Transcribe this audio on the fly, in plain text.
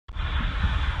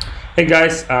Hey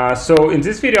guys, so in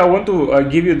this video I want to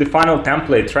give you the funnel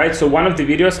template, right? So one of the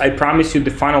videos I promise you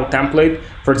the funnel template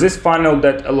for this funnel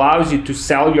that allows you to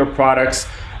sell your products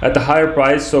at a higher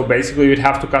price. So basically you'd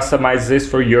have to customize this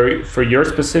for your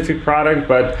specific product,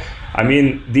 but I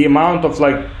mean the amount of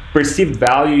like perceived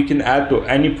value you can add to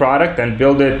any product and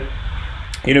build it,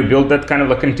 build that kind of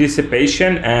like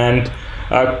anticipation and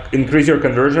increase your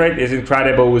conversion rate is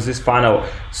incredible with this funnel.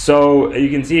 So you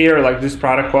can see here, like this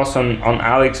product costs on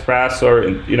AliExpress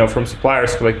or from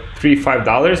suppliers for like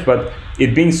 $3-5, but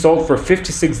it being sold for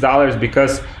 $56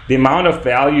 because the amount of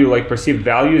value, like perceived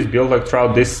value, is built like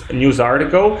throughout this news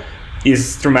article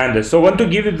is tremendous. So I want to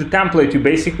give you the template. You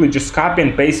basically just copy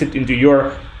and paste it into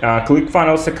your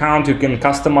ClickFunnels account. You can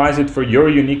customize it for your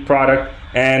unique product,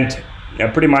 and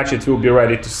pretty much it will be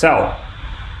ready to sell.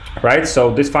 Right,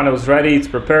 so this funnel is ready, it's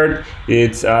prepared,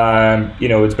 it's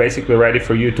it's basically ready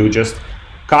for you to just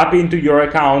copy into your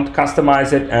account,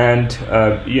 customize it, and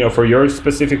for your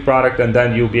specific product, and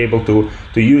then you'll be able to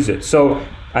use it. So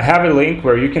I have a link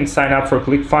where you can sign up for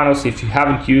ClickFunnels if you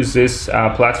haven't used this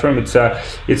platform. It's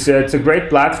a great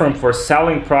platform for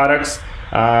selling products.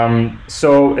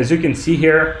 So as you can see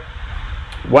here,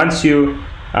 once you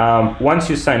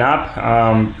sign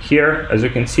up here, as you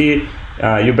can see,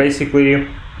 you basically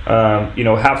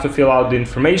have to fill out the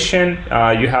information.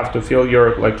 You have to fill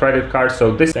your credit card.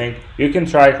 So this thing, you can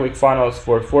try ClickFunnels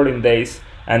for 14 days,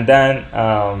 and then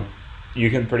you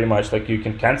can pretty much you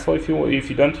can cancel if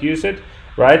you don't use it,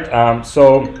 right?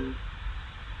 So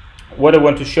what I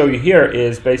want to show you here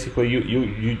is basically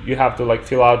you have to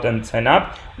fill out and sign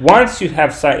up. Once you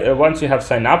have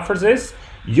signed up for this,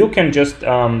 you can just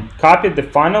copy the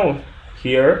funnel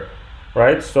here,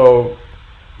 right? So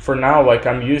for now,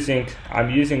 I'm using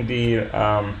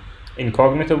the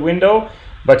incognito window,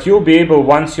 but you'll be able,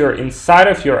 once you're inside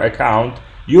of your account,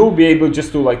 you'll be able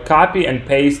just to copy and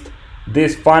paste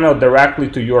this funnel directly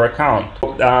to your account.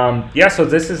 Yeah, so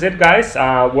this is it, guys.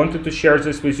 Wanted to share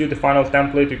this with you, the funnel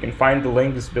template. You can find the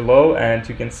links below, and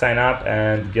you can sign up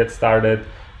and get started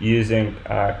using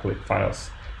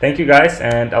ClickFunnels. Thank you, guys,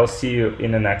 and I'll see you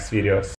in the next videos.